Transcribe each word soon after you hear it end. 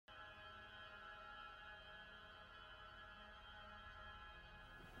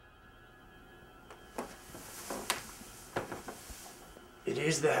It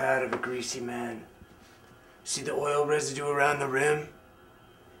is the hat of a greasy man. See the oil residue around the rim?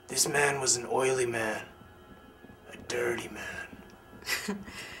 This man was an oily man. A dirty man.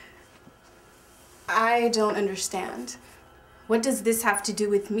 I don't understand. What does this have to do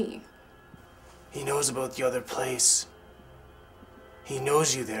with me? He knows about the other place. He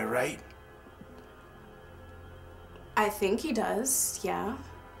knows you there, right? I think he does, yeah.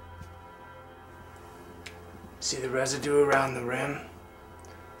 See the residue around the rim?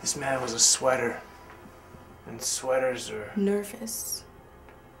 This man was a sweater. And sweaters are... Nervous.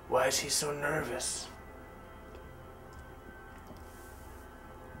 Why is he so nervous?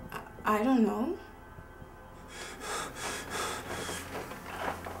 I don't know.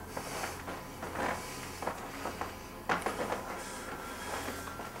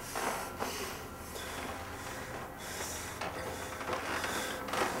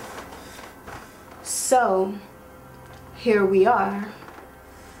 So, here we are.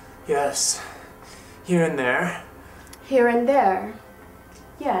 Yes. Here and there. Here and there.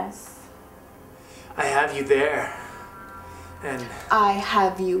 Yes. I have you there. And... I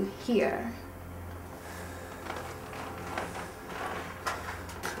have you here.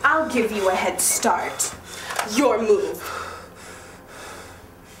 I'll give you a head start. Your move.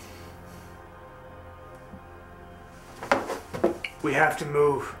 We have to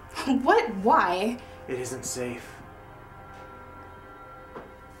move. What? Why? It isn't safe.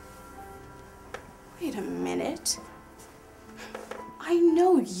 Wait a minute. I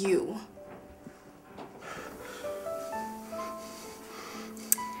know you.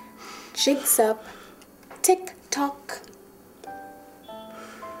 Jigs up. Tick tock.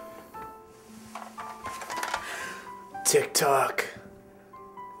 Tick tock.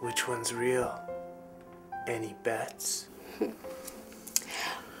 Which one's real? Any bets?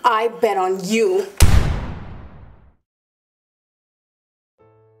 I bet on you.